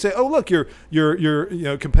say. They say, oh, look, your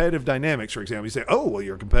competitive dynamics, for example. You say, oh, well,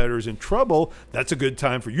 your competitor's in trouble. That's a good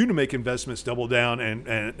time for you to make investments, double down,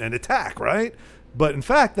 and attack, right? But in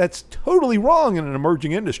fact, that's totally wrong in an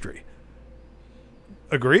emerging industry.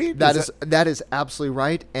 Agreed? That is absolutely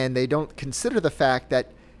right. And they don't consider the fact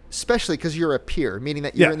that, especially because you're a peer, meaning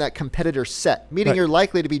that you're in that competitor set, meaning you're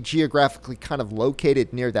likely to be geographically kind of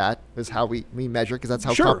located near that is how we measure, because that's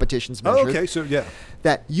how competition's measured. Oh, okay, so yeah.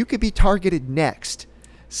 That you could be targeted next.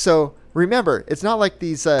 So remember, it's not like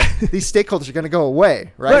these stakeholders are going to go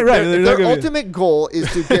away, right? Right. Their ultimate goal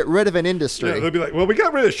is to get rid of an industry. Yeah, they'll be like, well, we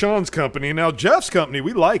got rid of Sean's company. Now Jeff's company,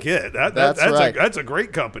 we like it. That's right. That's a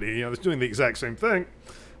great company. It's doing the exact same thing.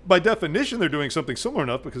 By definition, they're doing something similar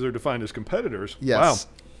enough because they're defined as competitors. Yes.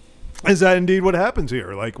 Wow. Is that indeed what happens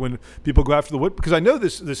here? Like when people go after the wood? Because I know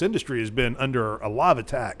this industry has been under a lot of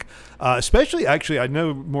attack, especially actually I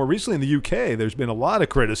know more recently in the UK, there's been a lot of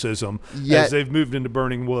criticism as they've moved into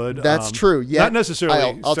burning wood. That's true. Yeah. Not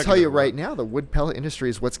necessarily. I'll tell you right now, the wood pellet industry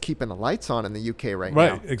is what's keeping the lights on in the UK right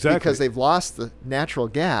now. Right, exactly. Because they've lost the natural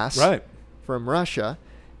gas from Russia.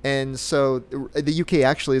 And so the UK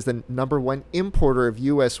actually is the number 1 importer of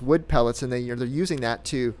U.S. wood pellets, and they're using that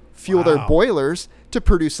to fuel their boilers to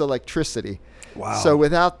produce electricity. Wow. So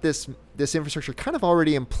without this infrastructure kind of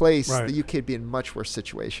already in place, the UK would be in a much worse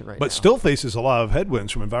situation right now. But still faces a lot of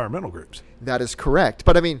headwinds from environmental groups. That is correct.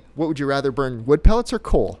 But I mean, what would you rather burn, wood pellets or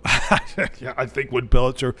coal? Yeah, I think wood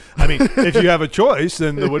pellets are, if you have a choice,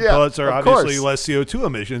 then the wood pellets are obviously less CO2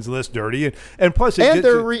 emissions, less dirty. And plus,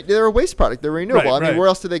 they're a waste product. They're renewable. I mean, where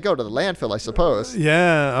else do they go? To the landfill, I suppose.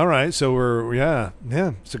 Yeah. All right. So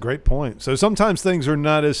it's a great point. So sometimes things are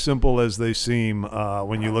not as simple as they seem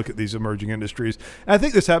when you look at these emerging industries. And I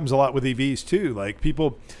think this happens a lot with EVs too. Like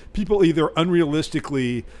people either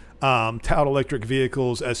unrealistically tout electric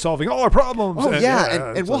vehicles as solving all our problems. Oh,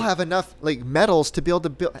 and we'll have enough like metals to be able to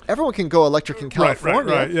build. Everyone can go electric in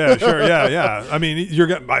California. Right. Yeah, sure. Yeah. I mean,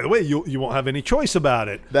 by the way, you won't have any choice about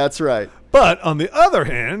it. That's right. But on the other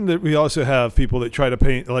hand, we also have people that try to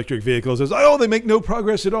paint electric vehicles as, they make no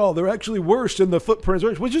progress at all. They're actually worse than the footprints,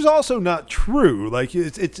 which is also not true. Like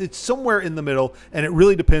it's somewhere in the middle, and it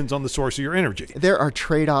really depends on the source of your energy. There are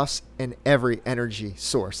trade-offs in every energy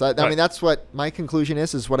source. I mean, that's what my conclusion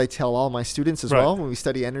is what I tell all my students as well when we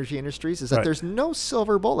study energy industries, is that there's no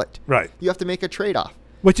silver bullet. Right. You have to make a trade-off.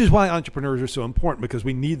 Which is why entrepreneurs are so important, because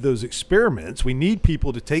we need those experiments. We need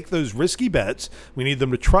people to take those risky bets. We need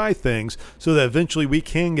them to try things so that eventually we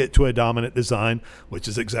can get to a dominant design, which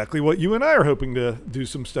is exactly what you and I are hoping to do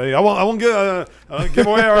some study. I won't give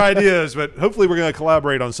away our ideas, but hopefully we're going to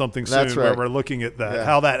collaborate on something soon where we're looking at that,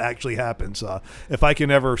 how that actually happens. If I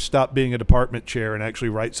can ever stop being a department chair and actually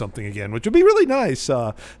write something again, which would be really nice,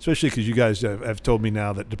 especially because you guys have told me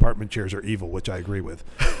now that department chairs are evil, which I agree with.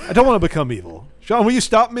 I don't want to become evil. Sean, will you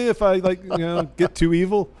stop me if I get too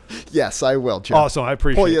evil? Yes, I will, Jeff. Awesome, I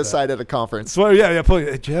appreciate it. Pull you aside at a conference. So, pull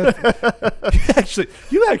you. Jeff,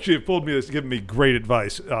 you actually have pulled me this, given me great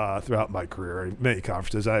advice throughout my career at many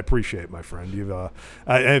conferences. I appreciate it, my friend.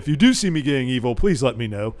 And if you do see me getting evil, please let me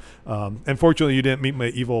know. Unfortunately, you didn't meet my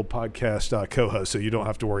evil podcast co-host, so you don't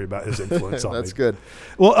have to worry about his influence on me. That's good.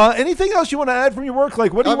 Well, anything else you want to add from your work?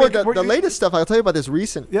 Like, what do you work? The latest stuff, I'll tell you about this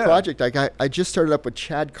recent project. I just started up with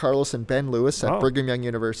Chad Carlos and Ben Lewis at Brigham Young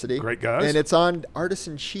University. Great guys. And it's on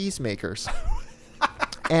artisan cheesemakers.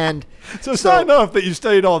 And so it's not enough that you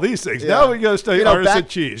studied all these things. Yeah. Now we got to study artisan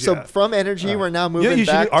cheese. So from energy, we're now moving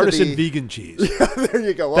back to artisan vegan cheese. There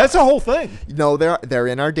you go. Well, that's a whole thing. No, they're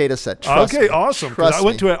in our data set. Trust me. Awesome. I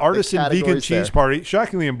went to an artisan vegan cheese party.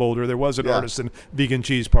 Shockingly, in Boulder, there was an artisan vegan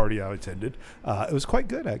cheese party I attended. It was quite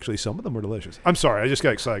good, actually. Some of them were delicious. I'm sorry, I just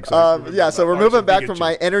got excited. So we're moving back from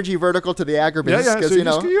my energy vertical to the agribusiness because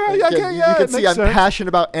you can see I'm passionate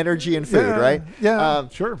about energy and food, right? Yeah,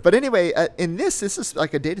 sure. But anyway, in this is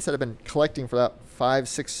like a data set I've been collecting for about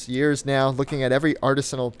 5-6 years now, looking at every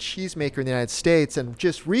artisanal cheesemaker in the United States. And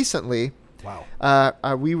just recently,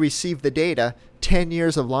 Wow. We received the data, 10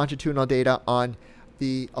 years of longitudinal data on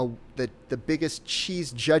the biggest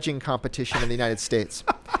cheese judging competition in the United States.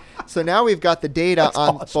 So now we've got the data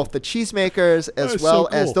on both the cheesemakers as well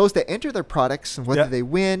as those that enter their products and whether they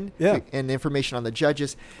win and information on the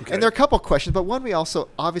judges. Okay. And there are a couple of questions, but one we also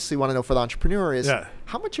obviously want to know for the entrepreneur is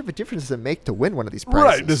how much of a difference does it make to win one of these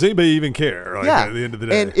prizes? Right. Does anybody even care at the end of the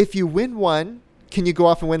day? And if you win one, can you go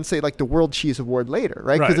off and win, say, like the World Cheese Award later,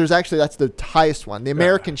 right? Because there's actually, that's the highest one. The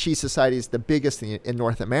American Cheese Society is the biggest in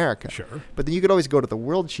North America. Sure. But then you could always go to the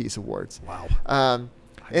World Cheese Awards. Wow.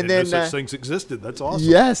 And then such things existed. That's awesome.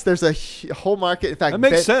 Yes, there's a whole market. In fact, that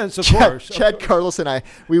makes sense, of course. Chad Carlos and I,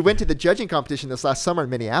 we went to the judging competition this last summer in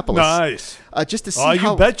Minneapolis. Nice. Just to see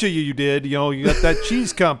how. You betcha you did. You know, you got that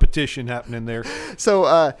cheese competition happening there.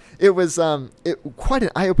 So it was quite an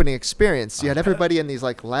eye-opening experience. You had everybody in these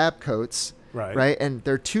like lab coats. Right. And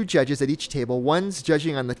there are two judges at each table. One's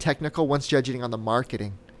judging on the technical, one's judging on the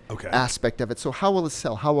marketing aspect of it. So how will it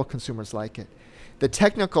sell? How will consumers like it? The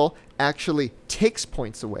technical actually takes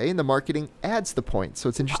points away, and the marketing adds the points. So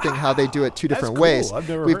it's interesting how they do it two different ways.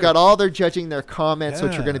 We've got all their judging, their comments,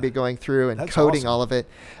 which we're going to be going through and coding all of it.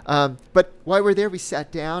 But while we're there, we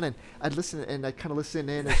sat down, and I'd listen, and I'd kind of listen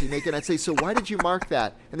in as you make it. And I'd say, so why did you mark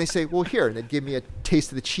that? And they say, well, here. And they'd give me a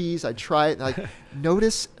taste of the cheese. I'd try it, and like,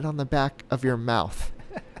 notice it on the back of your mouth.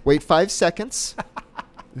 Wait 5 seconds.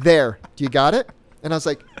 There. Do you got it? And I was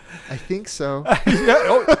like, I think so.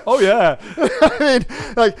 Yeah. I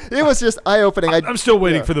mean, like, it was just eye-opening. I'm still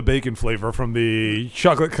waiting for the bacon flavor from the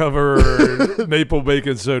chocolate-covered maple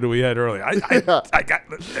bacon soda we had earlier. I got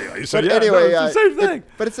it. So anyway, it's the same thing.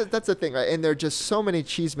 That's the thing, right? And there are just so many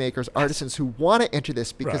cheesemakers, artisans who want to enter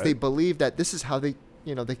this because they believe that this is how they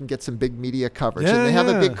can get some big media coverage. And they have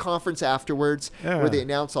a big conference afterwards where they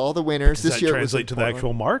announce all the winners. This year translate to the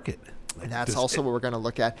actual market. And that's also what we're going to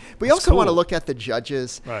look at. But we also want to look at the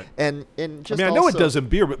judges. Right. And just I know it does in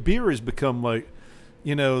beer, but beer has become like,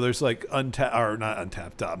 there's like not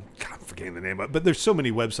Untapped. I'm forgetting the name of it. But there's so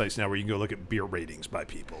many websites now where you can go look at beer ratings by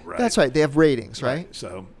people, right? That's right. They have ratings, right?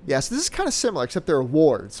 So this is kind of similar, except they're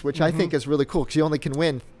awards, which I think is really cool because you only can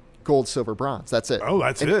win gold, silver, bronze. That's it. Oh,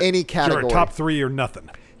 that's in it. In any category. You're a top 3 or nothing.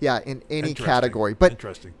 Yeah, in any category. But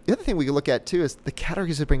interesting. The other thing we can look at, too, is the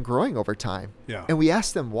categories have been growing over time. Yeah. And we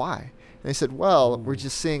asked them why. And they said, well, we're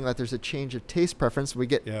just seeing that there's a change of taste preference. We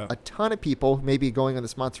get a ton of people maybe going on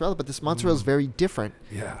this mozzarella, but this mozzarella is very different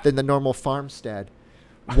than the normal farmstead.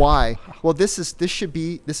 Why? Well, this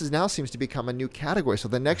now seems to become a new category. So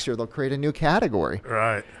the next year they'll create a new category.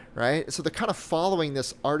 Right. So they're kind of following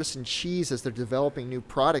this artisan cheese as they're developing new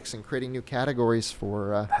products and creating new categories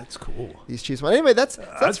for that's cool. These cheese. Well, anyway, that's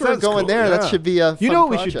where we're going cool. there. That should be a fun what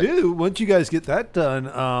project. we should do once you guys get that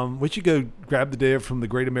done. We should go grab the day from the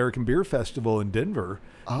Great American Beer Festival in Denver.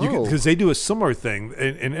 Because they do a similar thing.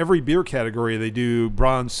 In every beer category, they do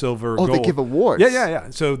bronze, silver, gold. Oh, they give awards. Yeah.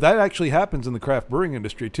 So that actually happens in the craft brewing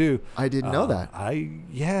industry too. I didn't know that.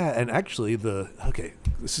 And actually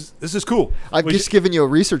this is cool. I've just given you a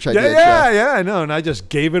research idea. Yeah, I know, and I just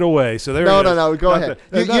gave it away. So there. No, go ahead.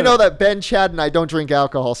 You know that Ben, Chad, and I don't drink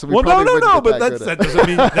alcohol, so we probably wouldn't get that doesn't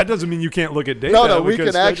mean that doesn't mean you can't look at data. No, we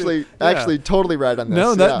can actually totally write on this.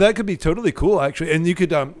 No, that could be totally cool actually, and you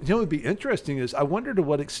could what'd be interesting is I wonder to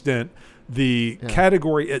what extent the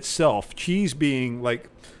category itself, cheese being like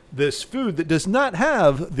this food that does not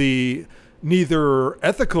have the neither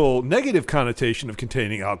ethical negative connotation of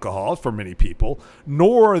containing alcohol for many people,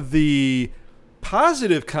 nor the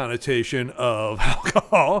positive connotation of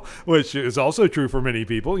alcohol, which is also true for many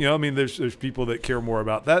people. There's people that care more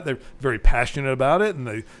about that. They're very passionate about it, and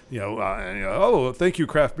they, thank you,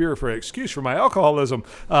 craft beer, for an excuse for my alcoholism.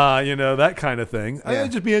 That kind of thing.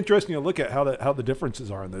 It'd just be interesting to look at how the differences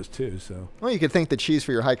are in those two. So, well, you could thank the cheese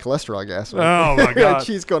for your high cholesterol, I guess. Right? Oh my God,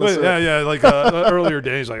 cheese connoisseur. Yeah. Like earlier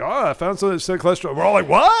days, like, I found something that said cholesterol. We're all like,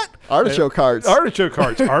 what? Artichoke hearts. Artichoke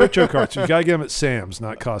hearts. You gotta get them at Sam's,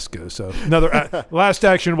 not Costco. So another. Last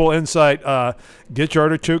actionable insight, get your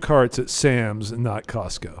artichoke hearts at Sam's and not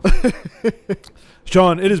Costco.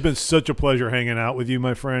 Sean, it has been such a pleasure hanging out with you,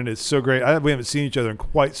 my friend. It's so great. We haven't seen each other in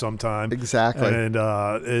quite some time. Exactly. And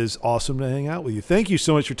it is awesome to hang out with you. Thank you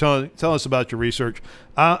so much for telling us about your research.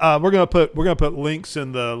 We're gonna put links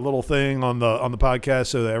in the little thing on the podcast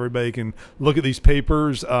so that everybody can look at these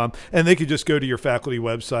papers, and they could just go to your faculty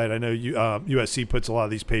website. I know USC puts a lot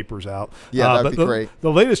of these papers out. Yeah, that'd be great.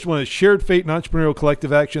 The latest one is Shared Fate and Entrepreneurial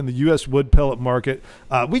Collective Action, the U.S. Wood Pellet Market.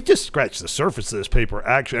 We just scratched the surface of this paper,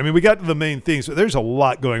 actually. I mean, we got to the main things, but there's a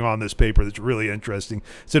lot going on in this paper that's really interesting.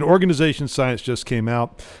 It's an organization science, just came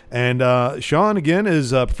out. And Sean, again,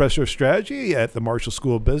 is a professor of strategy at the Marshall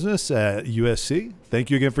School of Business at USC. Thank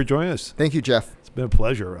you again for joining us. Thank you, Jeff. It's been a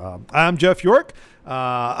pleasure. I'm Jeff York.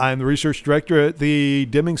 I'm the research director at the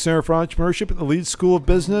Deming Center for Entrepreneurship at the Leeds School of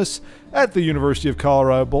Business at the University of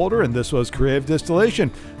Colorado Boulder, and this was Creative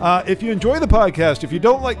Distillation. If you enjoy the podcast, if you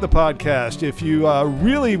don't like the podcast, if you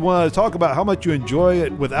really want to talk about how much you enjoy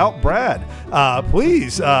it without Brad,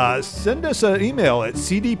 please send us an email at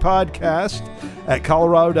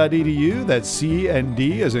cdpodcast@colorado.edu. That's C and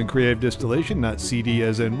D as in creative distillation, not CD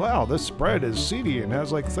as in, wow, this spread is seedy and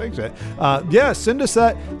has like things that. Yeah, send us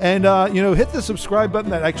that, and hit the subscribe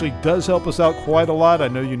button. That actually does help us out quite a lot. I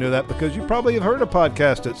know you know that because you probably have heard a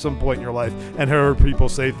podcast at some point in your life and heard people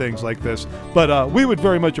say things like this. But we would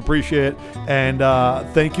very much appreciate it, and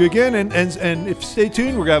thank you again. And if stay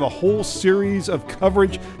tuned, we're gonna have a whole series of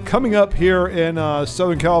coverage coming up here in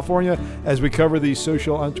Southern California as we cover the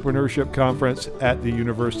Social Entrepreneurship Conference at the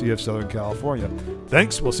University of Southern California.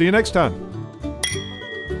 Thanks. We'll see you next time.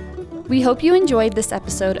 We hope you enjoyed this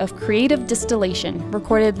episode of Creative Distillation,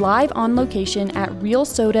 recorded live on location at Real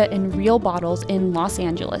Soda in Real Bottles in Los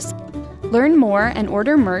Angeles. Learn more and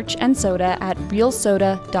order merch and soda at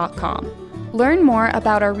realsoda.com. Learn more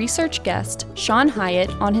about our research guest, Sean Hyatt,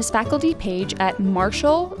 on his faculty page at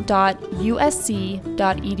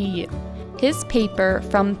marshall.usc.edu. His paper,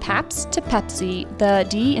 From PAPS to Pepsi, the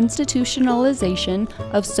Deinstitutionalization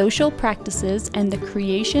of Social Practices and the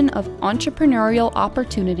Creation of Entrepreneurial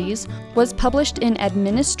Opportunities, was published in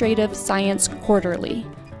Administrative Science Quarterly.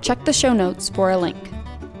 Check the show notes for a link.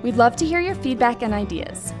 We'd love to hear your feedback and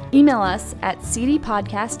ideas. Email us at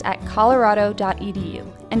cdpodcast@colorado.edu.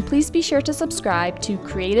 And please be sure to subscribe to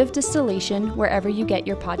Creative Distillation wherever you get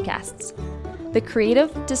your podcasts. The Creative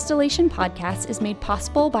Distillation Podcast is made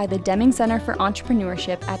possible by the Deming Center for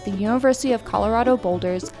Entrepreneurship at the University of Colorado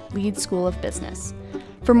Boulder's Leeds School of Business.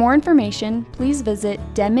 For more information, please visit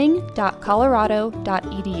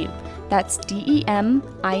deming.colorado.edu. That's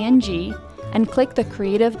DEMING, and click the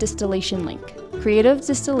Creative Distillation link. Creative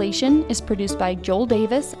Distillation is produced by Joel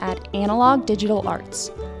Davis at Analog Digital Arts.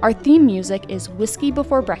 Our theme music is Whiskey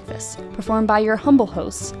Before Breakfast, performed by your humble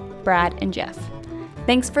hosts, Brad and Jeff.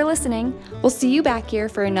 Thanks for listening. We'll see you back here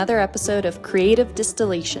for another episode of Creative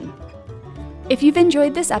Distillation. If you've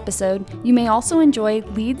enjoyed this episode, you may also enjoy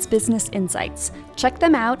Leeds Business Insights. Check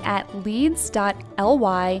them out at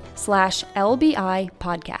leeds.ly/LBI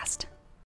podcast.